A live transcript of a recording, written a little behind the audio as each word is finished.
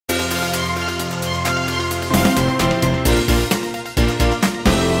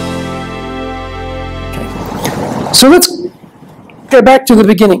So let's go back to the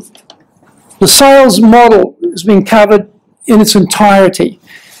beginning. The sales model has been covered in its entirety.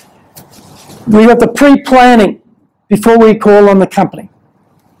 We got the pre-planning before we call on the company.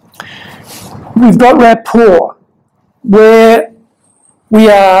 We've got rapport, where we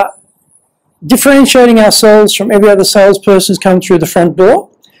are differentiating ourselves from every other salesperson who's come through the front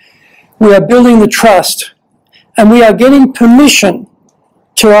door. We are building the trust, and we are getting permission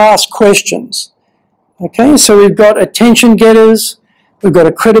to ask questions. Okay, so we've got attention getters, we've got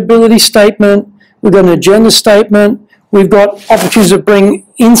a credibility statement, we've got an agenda statement, we've got opportunities to bring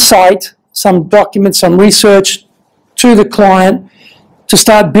insight, some documents, some research to the client to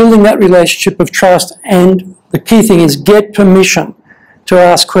start building that relationship of trust, and the key thing is get permission to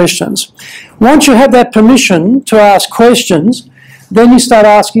ask questions. Once you have that permission to ask questions, then you start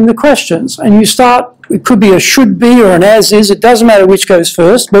asking the questions, and you start, it could be a should be or an as is, it doesn't matter which goes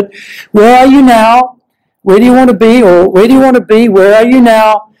first, but where are you now? Where do you want to be? Or where do you want to be? Where are you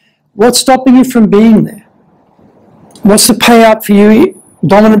now? What's stopping you from being there? What's the payout for you?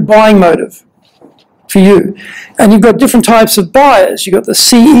 Dominant buying motive for you. And you've got different types of buyers. You've got the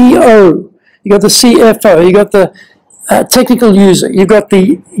CEO, you've got the CFO, you've got the technical user, you've got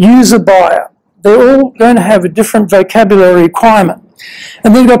the user buyer. They're all going to have a different vocabulary requirement.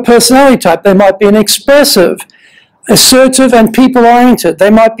 And then you've got personality type. They might be an expressive, assertive and people-oriented. They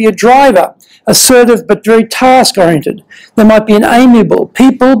might be a driver, assertive but very task-oriented. They might be an amiable,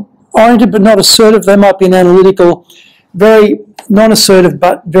 people-oriented but not assertive. They might be an analytical, very non-assertive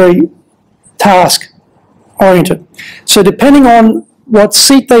but very task-oriented. So depending on what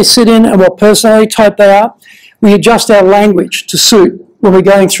seat they sit in and what personality type they are, we adjust our language to suit when we're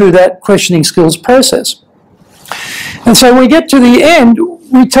going through that questioning skills process. And so when we get to the end,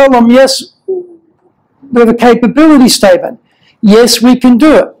 we tell them, yes, we have a capability statement. Yes, we can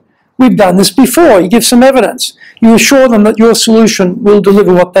do it. We've done this before. You give some evidence. You assure them that your solution will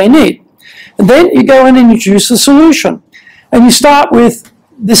deliver what they need. And then you go in and introduce the solution. And you start with,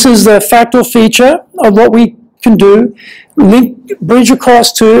 this is the fact or feature of what we can do. Link, bridge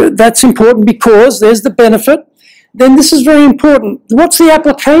across to, that's important because there's the benefit. Then this is very important. What's the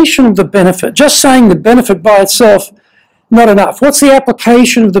application of the benefit? Just saying the benefit by itself, not enough. What's the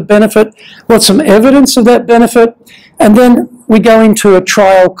application of the benefit? What's some evidence of that benefit? And then we go into a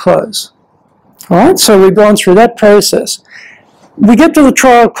trial close. All right, so we've gone through that process. We get to the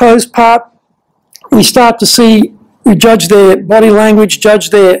trial close part, we start to see, we judge their body language, judge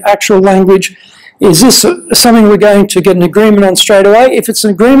their actual language. Is this something we're going to get an agreement on straight away? If it's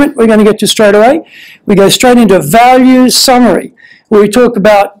an agreement, we're going to get to straight away. We go straight into a values summary, where we talk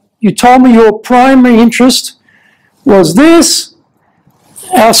about, you told me your primary interest was this,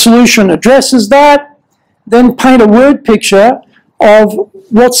 our solution addresses that, then paint a word picture of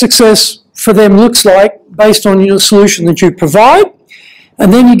what success for them looks like based on your solution that you provide,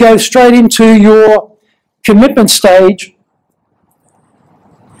 and then you go straight into your commitment stage,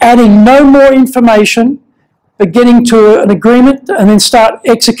 adding no more information, but getting to an agreement and then start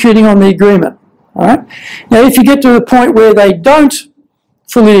executing on the agreement. All right? Now, if you get to the point where they don't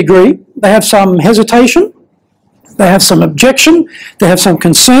fully agree, they have some hesitation, they have some objection, they have some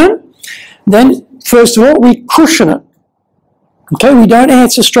concern, then first of all, we cushion it. Okay, we don't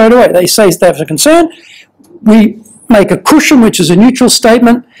answer straight away. They say they have a concern. We make a cushion, which is a neutral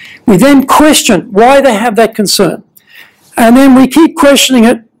statement. We then question why they have that concern. And then we keep questioning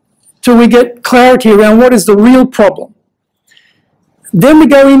it till we get clarity around what is the real problem. Then we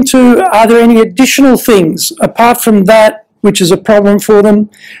go into, are there any additional things apart from that which is a problem for them?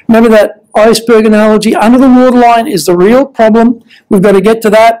 Remember that iceberg analogy, under the waterline is the real problem. We've got to get to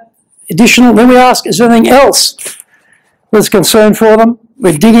that additional. Then we ask, is there anything else that's a concern for them?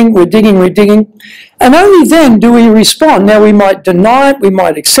 We're digging, we're digging, we're digging. And only then do we respond. Now we might deny it, we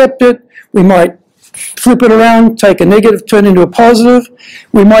might accept it, we might flip it around, take a negative, turn into a positive.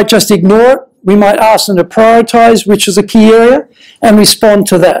 We might just ignore it. We might ask them to prioritize, which is a key area, and respond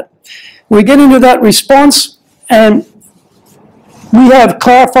to that. We get into that response, and we have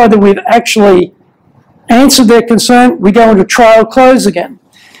clarified that we've actually answered their concern. We go into trial close again.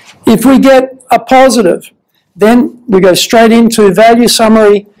 If we get a positive, then we go straight into value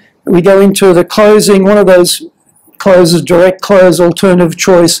summary. We go into the closing, one of those closes, direct close, alternative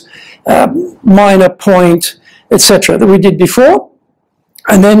choice, minor point, etc. that we did before,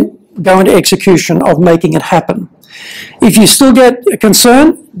 and then go into execution of making it happen. If you still get a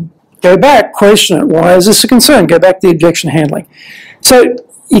concern, go back, question it. Why is this a concern? Go back to the objection handling. So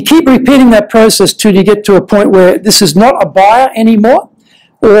you keep repeating that process till you get to a point where this is not a buyer anymore,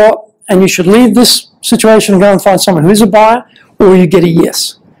 and you should leave this situation and go and find someone who is a buyer, or you get a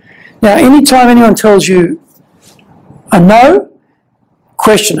yes. Now, anytime anyone tells you a no,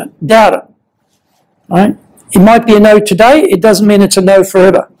 question it, doubt it. Right? It might be a no today, it doesn't mean it's a no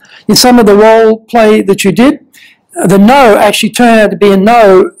forever. In some of the role play that you did, the no actually turned out to be a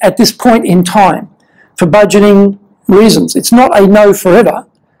no at this point in time for budgeting reasons. It's not a no forever.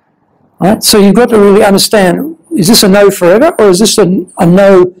 Right? So you've got to really understand, is this a no forever or is this a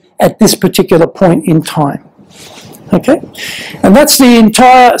no at this particular point in time? Okay? And that's the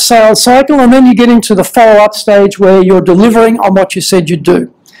entire sales cycle, and then you get into the follow-up stage where you're delivering on what you said you'd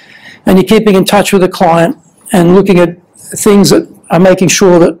do. And you're keeping in touch with the client and looking at things that are making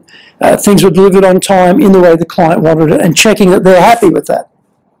sure that things were delivered on time in the way the client wanted it and checking that they're happy with that.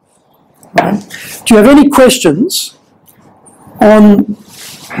 Right? Do you have any questions on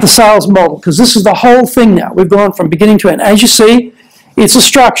the sales model? Because this is the whole thing now. We've gone from beginning to end. As you see, it's a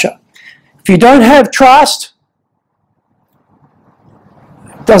structure. If you don't have trust,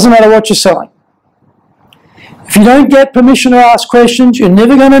 it doesn't matter what you're selling. If you don't get permission to ask questions, you're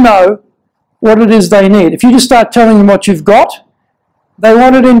never going to know what it is they need. If you just start telling them what you've got, they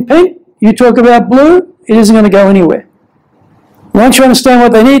want it in pink, you talk about blue, it isn't going to go anywhere. Once you understand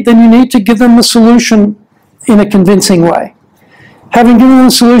what they need, then you need to give them the solution in a convincing way. Having given them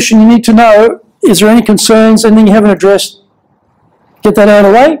the solution, you need to know, is there any concerns, anything you haven't addressed, get that out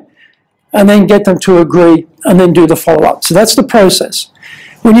of the way, and then get them to agree, and then do the follow-up. So that's the process.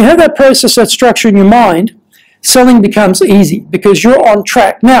 When you have that process, that structure in your mind, selling becomes easy because you're on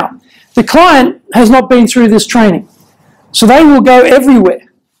track. Now, the client has not been through this training, so they will go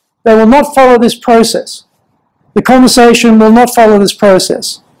everywhere. They will not follow this process. The conversation will not follow this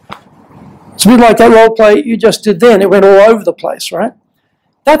process. It's a bit like that role play you just did then. It went all over the place, right?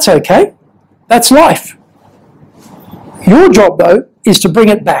 That's okay. That's life. Your job, though, is to bring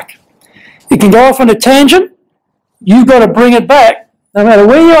it back. It can go off on a tangent. You've got to bring it back. No matter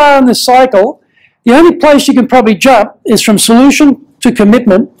where you are in this cycle, the only place you can probably jump is from solution to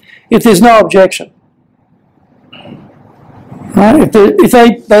commitment if there's no objection. Right? If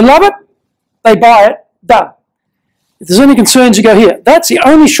they love it, they buy it, done. If there's any concerns, you go here. That's the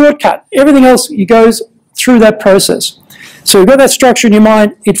only shortcut. Everything else, you goes through that process. So you've got that structure in your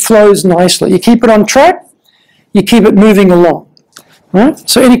mind, it flows nicely. You keep it on track, you keep it moving along. Right?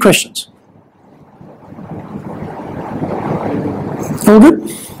 So any questions? All good?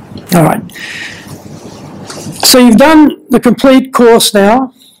 All right. So you've done the complete course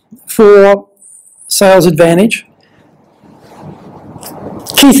now for Sales Advantage.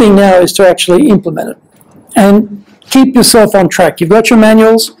 Key thing now is to actually implement it and keep yourself on track. You've got your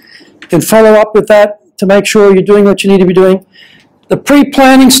manuals. You can follow up with that to make sure you're doing what you need to be doing. The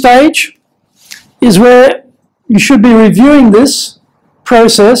pre-planning stage is where you should be reviewing this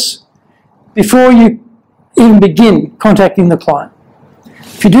process before you even begin contacting the client.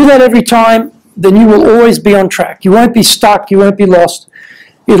 If you do that every time, then you will always be on track. You won't be stuck, you won't be lost.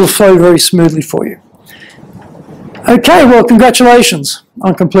 It'll flow very smoothly for you. Okay, well, congratulations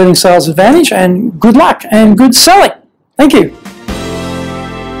on completing Sales Advantage, and good luck and good selling. Thank you.